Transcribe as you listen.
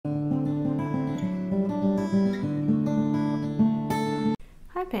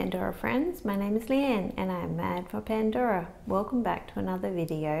Pandora friends, my name is Leanne and I am mad for Pandora. Welcome back to another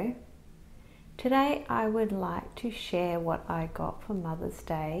video. Today I would like to share what I got for Mother's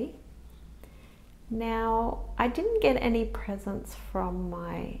Day. Now, I didn't get any presents from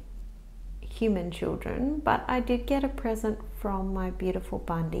my human children, but I did get a present from my beautiful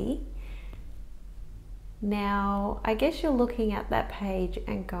Bundy. Now, I guess you're looking at that page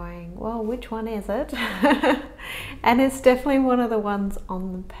and going, well, which one is it? And it's definitely one of the ones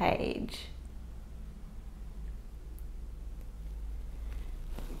on the page.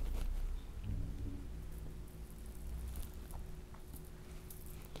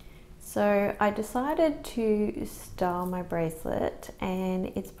 So I decided to style my bracelet,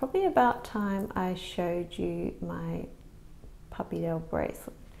 and it's probably about time I showed you my puppy dog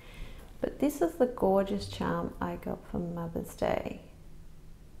bracelet. But this is the gorgeous charm I got for Mother's Day.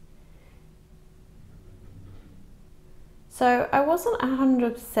 So I wasn't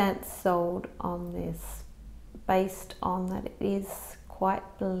 100% sold on this based on that it is quite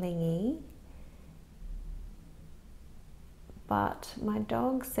blingy. But my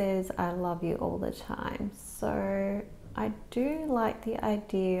dog says I love you all the time. So I do like the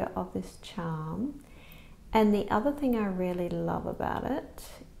idea of this charm. And the other thing I really love about it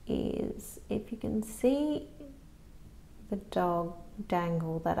is, if you can see the dog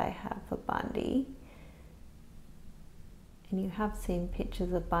Dangle that I have for Bundy, and you have seen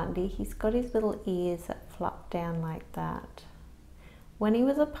pictures of Bundy, he's got his little ears that flop down like that. When he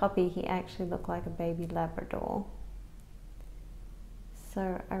was a puppy, he actually looked like a baby Labrador.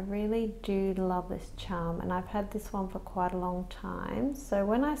 So I really do love this charm, and I've had this one for quite a long time. So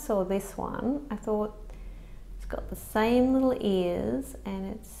when I saw this one, I thought, it's got the same little ears and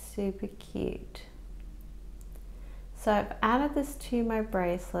it's super cute. So I've added this to my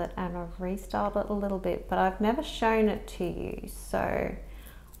bracelet and I've restyled it a little bit, but I've never shown it to you. So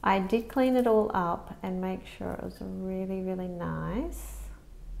I did clean it all up and make sure it was really, really nice.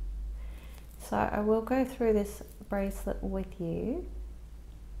 So I will go through this bracelet with you.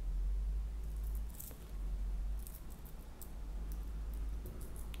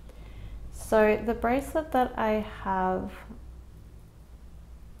 So the bracelet that I have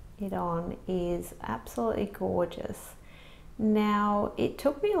it on is absolutely gorgeous. Now, it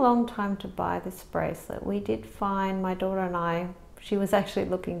took me a long time to buy this bracelet. We did find, my daughter and I, she was actually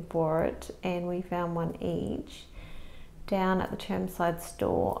looking for it, and we found one each down at the Chermside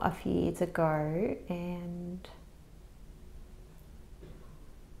store a few years ago, and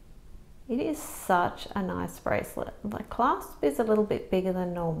it is such a nice bracelet. The clasp is a little bit bigger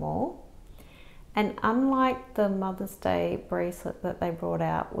than normal. And unlike the Mother's Day bracelet that they brought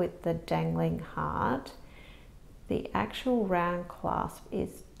out with the dangling heart, the actual round clasp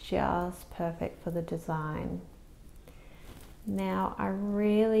is just perfect for the design. Now, I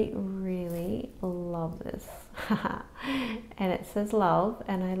really, really love this. And it says love,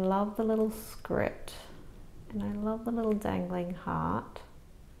 and I love the little script, and I love the little dangling heart.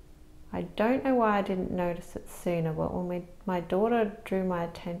 I don't know why I didn't notice it sooner, but when my daughter drew my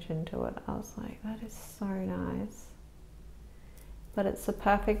attention to it, I was like, that is so nice. But it's the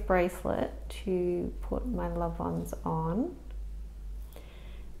perfect bracelet to put my loved ones on.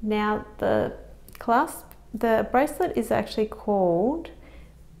 Now, the bracelet is actually called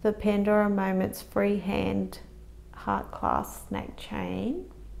the Pandora Moments Freehand Heart Clasp Snake Chain.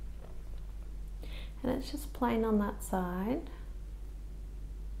 And it's just plain on that side.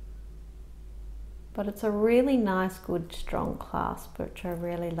 But it's a really nice, good, strong clasp, which I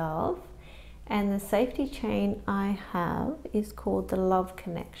really love. And the safety chain I have is called the Love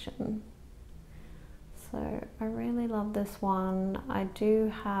Connection. So I really love this one. I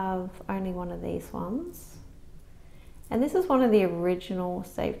do have only one of these ones. And this is one of the original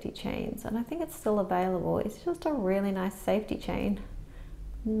safety chains, and I think it's still available. It's just a really nice safety chain.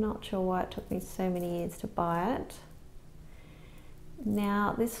 Not sure why it took me so many years to buy it.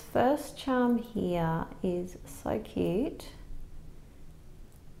 Now, this first charm here is so cute.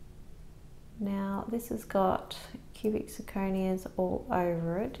 Now, this has got cubic zirconias all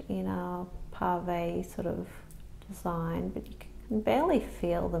over it in a pave sort of design, but you can barely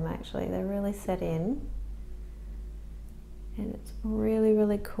feel them actually. They're really set in. And it's really,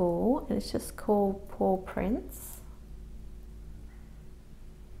 really cool. And it's just called Paw Prints.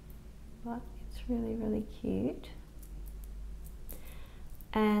 But it's really, really cute.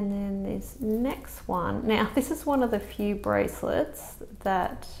 And then this next one, now this is one of the few bracelets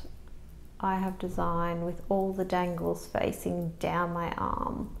that I have designed with all the dangles facing down my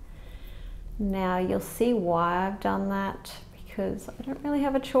arm. Now you'll see why I've done that, because I don't really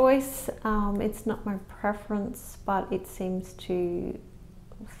have a choice. It's not my preference, but it seems to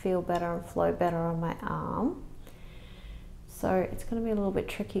feel better and flow better on my arm. So it's going to be a little bit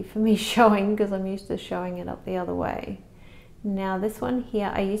tricky for me showing because I'm used to showing it up the other way. Now this one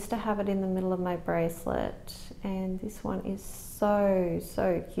here, I used to have it in the middle of my bracelet, and this one is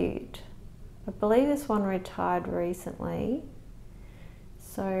so cute. I believe this one retired recently.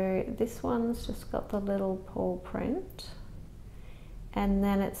 So this one's just got the little paw print, and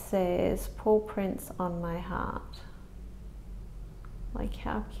then it says paw prints on my heart. Like,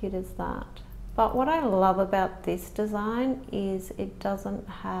 how cute is that? But what I love about this design is it doesn't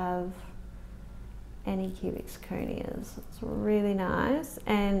have any cubic zirconias. It's really nice,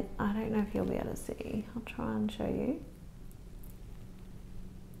 and I don't know if you'll be able to see. I'll try and show you.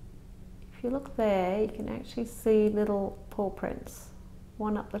 If you look there, you can actually see little paw prints,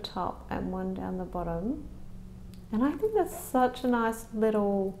 one up the top and one down the bottom. And I think that's such a nice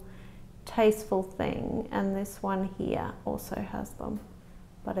little tasteful thing. And this one here also has them,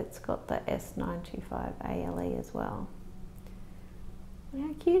 but it's got the S925 ALE as well.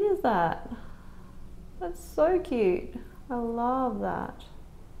 How cute is that? That's so cute. I love that.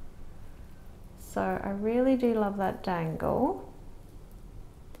 So I really do love that dangle.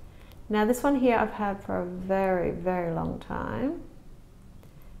 Now this one here I've had for a very long time,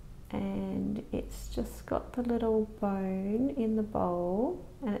 and it's just got the little bone in the bowl,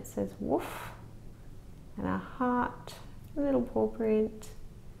 and it says woof, and a heart, a little paw print,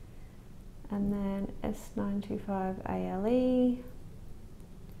 and then S925 ALE,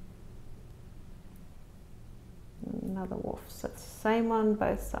 another woof. So it's the same on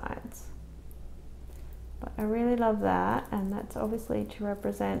both sides. But I really love that, and that's obviously to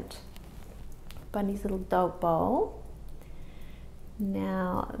represent Bunny's little dog bowl.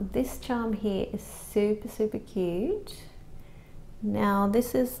 Now this charm here is super cute. Now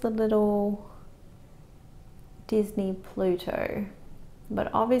this is the little Disney Pluto, but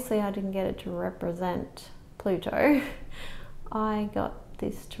obviously I didn't get it to represent Pluto. I got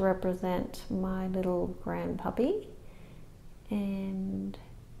this to represent my little Grand Puppy, and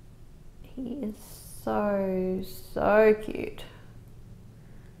he is so cute.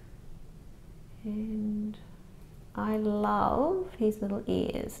 And I love his little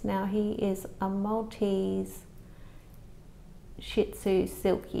ears. Now he is a Maltese Shih Tzu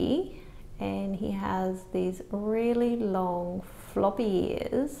Silky, and he has these really long floppy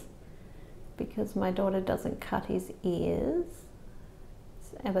ears because my daughter doesn't cut his ears,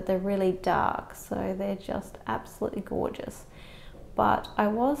 but they're really dark, so they're just absolutely gorgeous. But I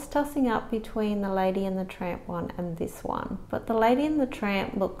was tossing up between the Lady and the Tramp one and this one, but the Lady and the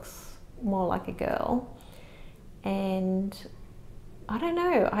Tramp looks more like a girl, and I don't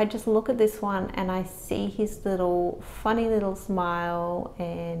know, I just look at this one and I see his little funny little smile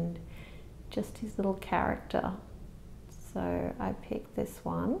and just his little character, so I picked this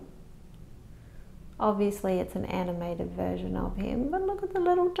one. Obviously it's an animated version of him, but look at the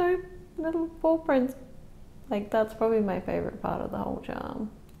little paw prints. Like, that's probably my favorite part of the whole charm.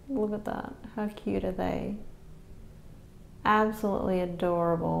 Look at that, how cute are they? Absolutely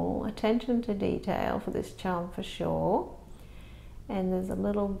adorable. Attention to detail for this charm for sure. And there's a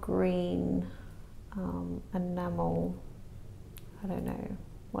little green enamel, I don't know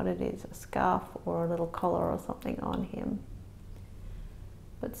what it is, a scarf or a little collar or something on him.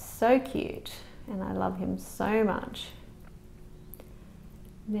 But so cute, and I love him so much.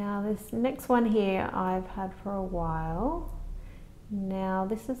 Now this next one here I've had for a while. Now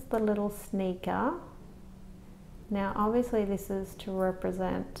this is the little sneaker. Now obviously this is to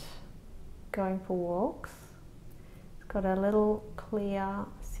represent going for walks. It's got a little clear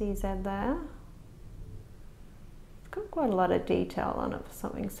CZ there. It's got quite a lot of detail on it for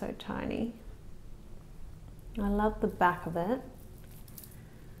something so tiny. I love the back of it.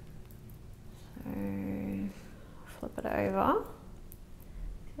 So flip it over.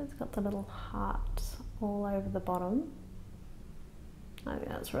 See, it's got the little hearts all over the bottom. I think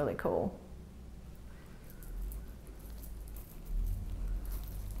that's really cool.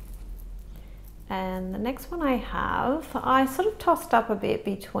 And the next one I have, I sort of tossed up a bit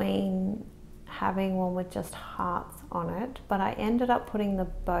between having one with just hearts on it, but I ended up putting the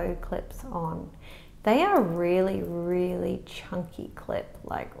bow clips on. They are really chunky clip,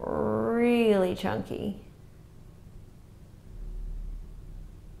 like really chunky.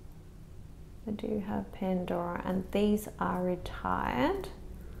 I do have Pandora, and these are retired.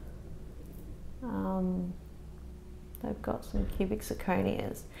 They've got some cubic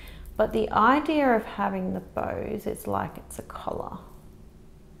zirconias. But the idea of having the bows, it's like it's a collar.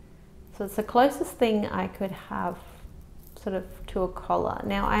 So it's the closest thing I could have sort of to a collar.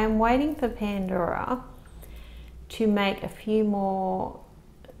 Now I am waiting for Pandora to make a few more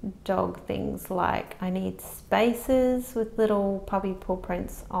dog things like I need spaces with little puppy paw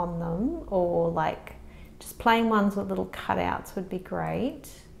prints on them, or like just plain ones with little cutouts would be great.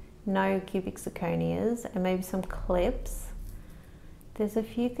 No cubic zirconias, and maybe some clips. There's a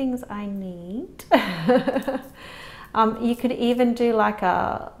few things I need. You could even do like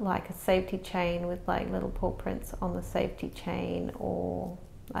a safety chain with like little paw prints on the safety chain, or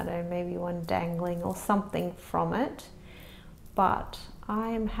I don't know, maybe one dangling or something from it. But I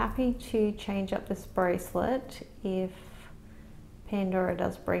am happy to change up this bracelet if Pandora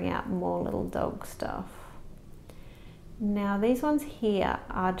does bring out more little dog stuff. Now these ones here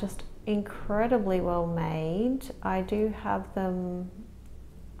are just incredibly well made. I do have them,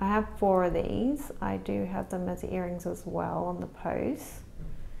 I have 4 of these. I do have them as earrings as well on the post.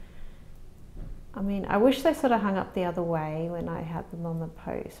 I mean, I wish they sort of hung up the other way when I had them on the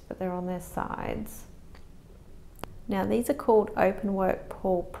post, but they're on their sides. Now these are called Openworks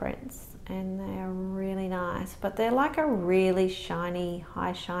Paw Prints, and they are really nice, but they're like a really shiny,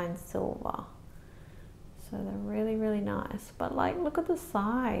 high shine silver. So they're really, really nice. But like, look at the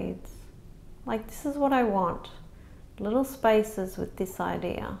sides. Like, this is what I want. Little spaces with this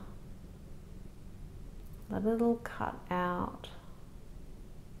idea. The little cut out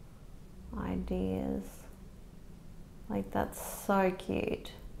ideas. Like, that's so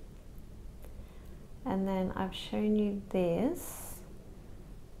cute. And then I've shown you this.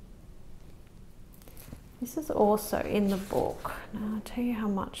 This is also in the book. Now I'll tell you how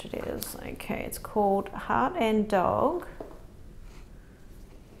much it is. Okay, it's called Heart and Dog.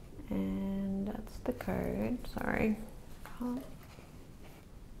 And that's the code, sorry.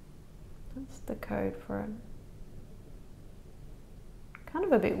 That's the code for it. Kind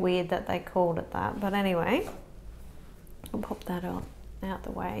of a bit weird that they called it that, but anyway, I'll pop that out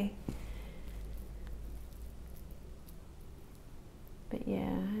the way. But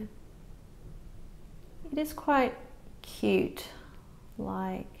yeah, it is quite cute.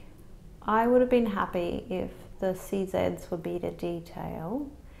 Like, I would have been happy if the CZs were beaded detail,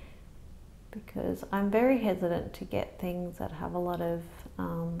 because I'm very hesitant to get things that have a lot of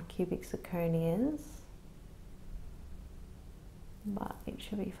cubic zirconias, but it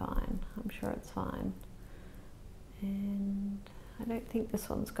should be fine. I'm sure it's fine. And I don't think this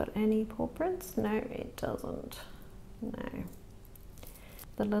one's got any paw prints. No, it doesn't. No.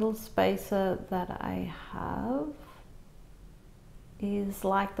 The little spacer that I have is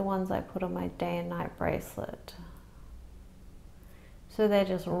like the ones I put on my day and night bracelet. So they're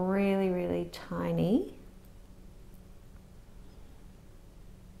just really, really tiny.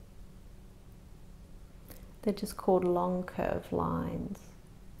 They're just called long curved lines.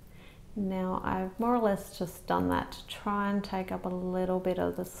 Now I've more or less just done that to try and take up a little bit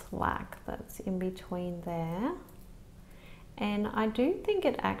of the slack that's in between there. And I do think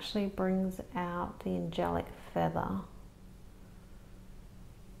it actually brings out the angelic feather.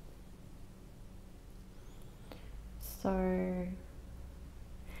 So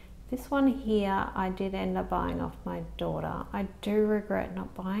this one here I did end up buying off my daughter. I do regret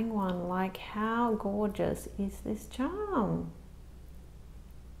not buying one. Like, how gorgeous is this charm?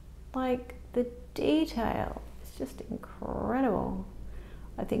 Like, the detail is just incredible.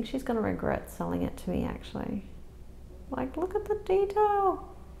 I think she's going to regret selling it to me actually. Like, look at the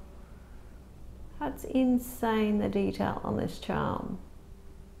detail. That's insane, the detail on this charm.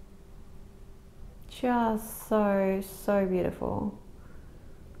 Just so, so beautiful.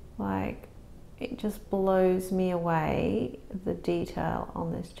 Like, it just blows me away, the detail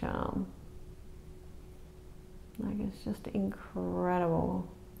on this charm. Like, it's just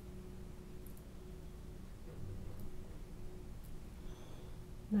incredible.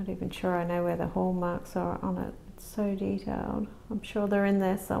 Not even sure I know where the hallmarks are on it. It's so detailed. I'm sure they're in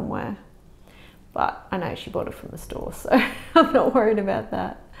there somewhere. But I know she bought it from the store, so I'm not worried about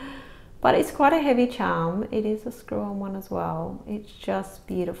that. But it's quite a heavy charm. It is a screw-on one as well. It's just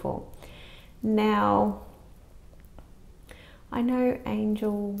beautiful. Now, I know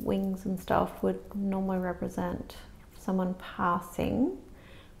angel wings and stuff would normally represent someone passing,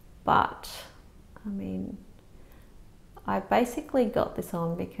 but I mean, I basically got this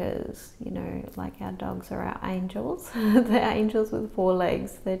on because, you know, like, our dogs are our angels. They're angels with 4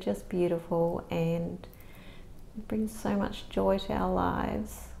 legs. They're just beautiful and it brings so much joy to our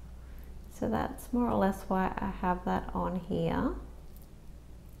lives. So that's more or less why I have that on here.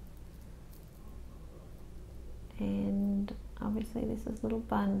 And obviously this is little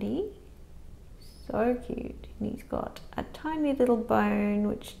Bundy. So cute. And he's got a tiny little bone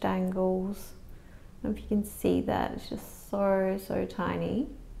which dangles. I don't know if you can see that. It's just so, so tiny.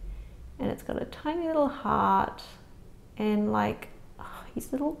 And it's got a tiny little heart. And like, oh,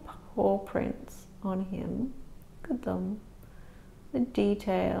 his little paw prints on him. Look at them. The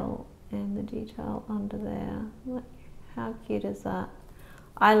detail and the detail under there. Like, how cute is that?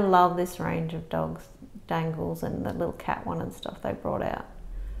 I love this range of dogs, Dangles and the little cat one and stuff they brought out.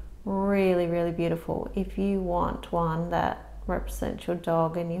 Really, really beautiful. If you want one that represents your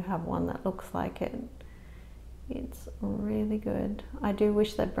dog and you have one that looks like it, it's really good. I do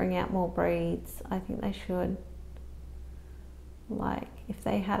wish they'd bring out more breeds. I think they should. Like, if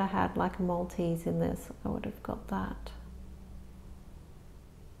they had like a Maltese in this, I would have got that.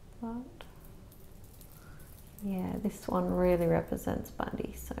 But yeah, this one really represents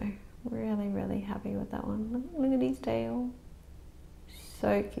Bundy, so really, really happy with that one. Look at his tail.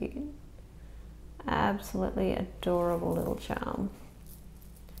 So cute. Absolutely adorable little charm.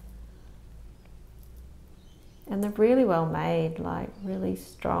 And they're really well made, like really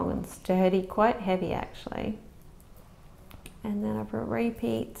strong and sturdy, quite heavy actually. And then I've got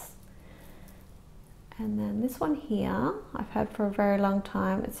repeats. And then this one here, I've had for a very long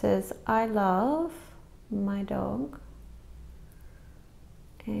time. It says, I love my dog.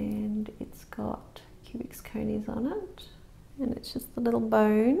 And it's got cubic zirconias on it. And it's just the little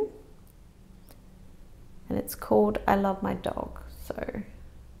bone. And it's called I Love My Dog. So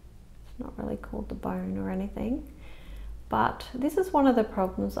it's not really called the bone or anything. But this is one of the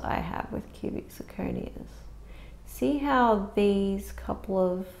problems I have with cubic zirconias. See how these couple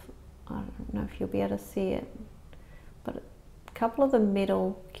of, I don't know if you'll be able to see it, but a couple of the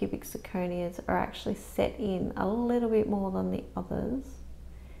middle cubic zirconias are actually set in a little bit more than the others.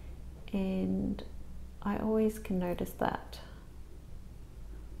 And I always can notice that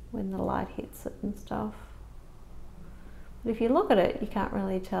when the light hits it and stuff. But if you look at it, you can't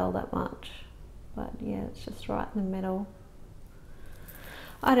really tell that much. But yeah, it's just right in the middle.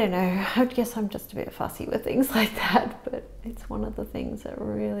 I don't know, I guess I'm just a bit fussy with things like that, but it's one of the things that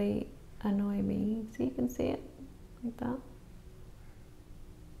really annoy me. So you can see it like that.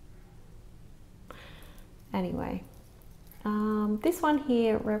 Anyway, this one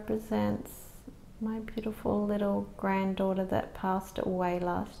here represents my beautiful little granddaughter that passed away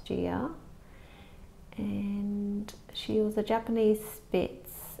last year. And she was a Japanese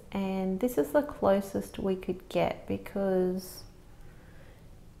Spitz, and this is the closest we could get because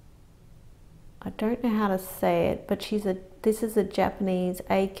I don't know how to say it, but this is a Japanese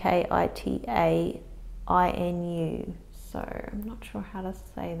Akita Inu. So I'm not sure how to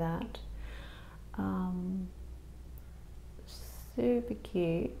say that. Super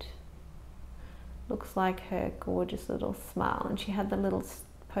cute. Looks like her gorgeous little smile, and she had the little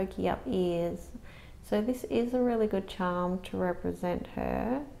pokey up ears. So this is a really good charm to represent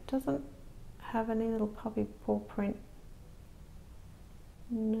her. Doesn't have any little puppy paw print.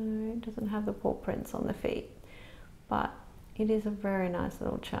 No, it doesn't have the paw prints on the feet, but it is a very nice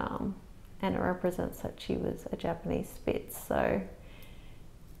little charm, and it represents that she was a Japanese Spitz, so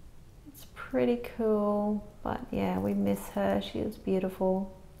it's pretty cool. But yeah, we miss her. She was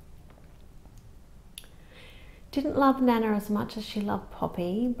beautiful. Didn't love Nana as much as she loved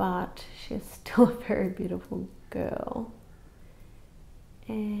Poppy, but she's still a very beautiful girl.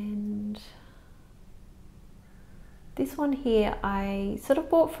 And this one here I sort of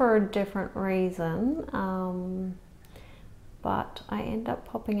bought for a different reason, but I end up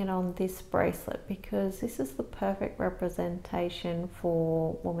popping it on this bracelet because this is the perfect representation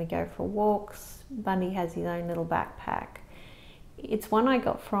for when we go for walks. Bundy has his own little backpack. It's one I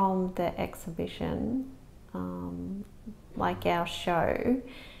got from the exhibition, like our show,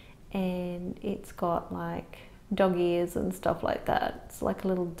 and it's got like dog ears and stuff like that. It's like a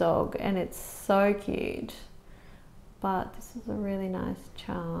little dog and it's so cute. But this is a really nice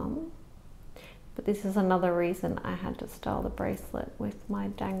charm. But this is another reason I had to style the bracelet with my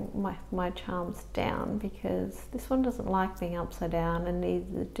charms down, because this one doesn't like being upside down, and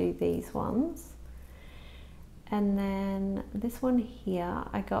neither do these ones. And then this one here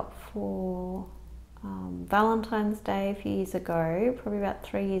I got for Valentine's Day a few years ago, probably about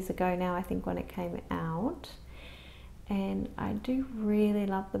 3 years ago now I think, when it came out. And I do really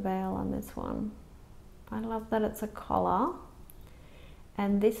love the bail on this one. I love that it's a collar,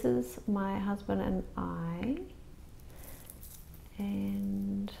 and this is my husband and I,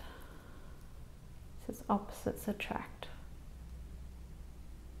 and it says opposites attract.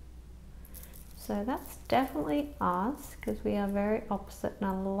 So that's definitely us, because we are very opposite in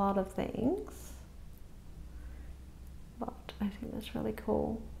a lot of things, but I think that's really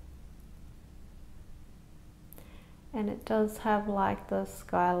cool. And it does have like the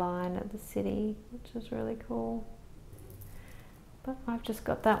skyline of the city, which is really cool. But I've just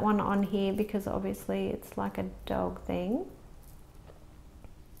got that one on here because obviously it's like a dog thing.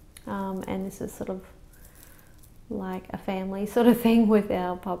 and this is sort of like a family sort of thing with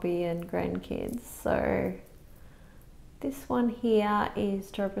our puppy and grandkids. So this one here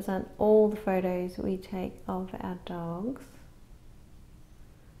is to represent all the photos we take of our dogs.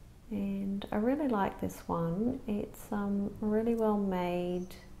 And I really like this one. It's really well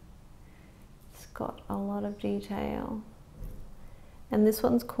made. It's got a lot of detail. And this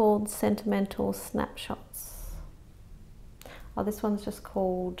one's called Sentimental Snapshots. Oh, this one's just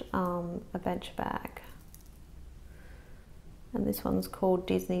called Adventure Bag. And this one's called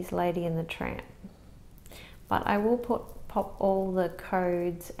Disney's Lady and the Tramp. But I will pop all the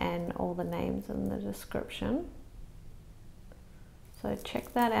codes and all the names in the description. So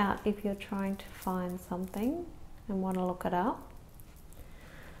check that out if you're trying to find something and want to look it up.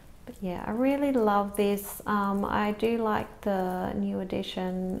 But yeah, I really love this. I do like the new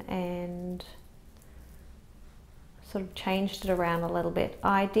edition and sort of changed it around a little bit.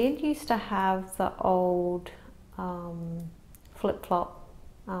 I did used to have the old flip-flop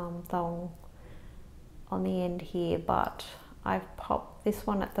thong on the end here, but I've popped this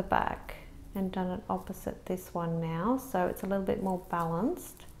one at the back and done it opposite this one now, so it's a little bit more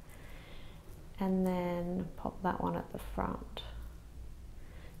balanced, and then pop that one at the front.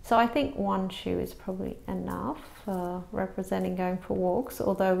 So I think one shoe is probably enough for representing going for walks,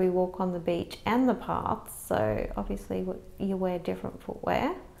 although we walk on the beach and the paths, so obviously you wear different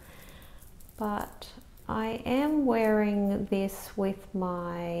footwear. But I am wearing this with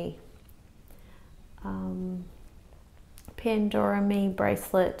my Pandora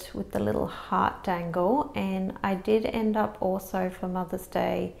bracelet with the little heart dangle, and I did end up also for Mother's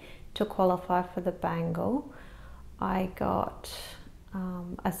Day, to qualify for the bangle, I got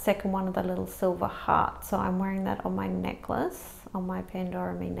a second one of the little silver hearts, so I'm wearing that on my necklace, on my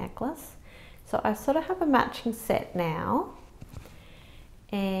Pandora necklace. So I sort of have a matching set now,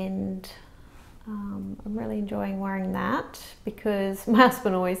 and I'm really enjoying wearing that because my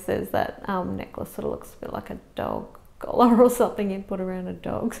husband always says that necklace sort of looks a bit like a dog collar or something you'd put around a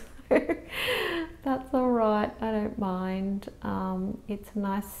dog. So that's all right, I don't mind. It's a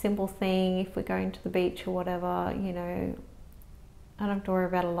nice simple thing if we're going to the beach or whatever, you know. I don't have to worry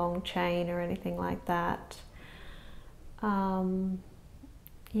about a long chain or anything like that. Yeah,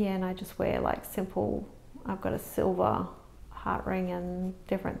 and I just wear like simple, I've got a silver heart ring and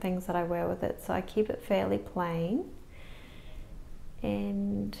different things that I wear with it, so I keep it fairly plain.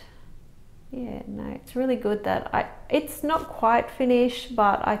 And yeah, no, it's really good that it's not quite finished,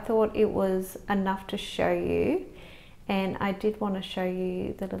 but I thought it was enough to show you. And I did want to show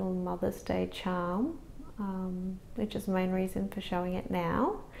you the little Mother's Day charm, which is the main reason for showing it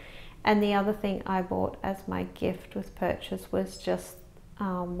now. And the other thing I bought as my gift with purchase was just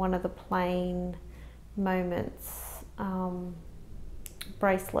one of the plain Moments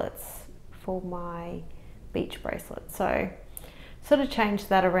bracelets for my beach bracelet. So sort of changed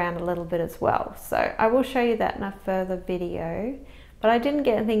that around a little bit as well. So I will show you that in a further video, but I didn't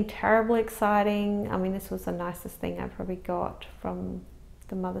get anything terribly exciting. I mean, this was the nicest thing I probably got from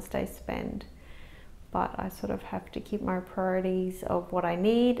the Mother's Day spend, but I sort of have to keep my priorities of what I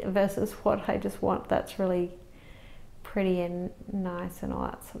need versus what I just want that's really pretty and nice and all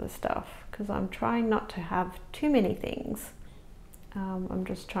that sort of stuff, because I'm trying not to have too many things. I'm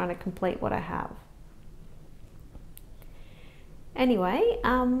just trying to complete what I have. Anyway,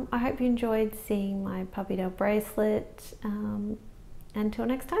 I hope you enjoyed seeing my puppy dog bracelet. Until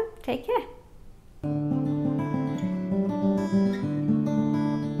next time, take care.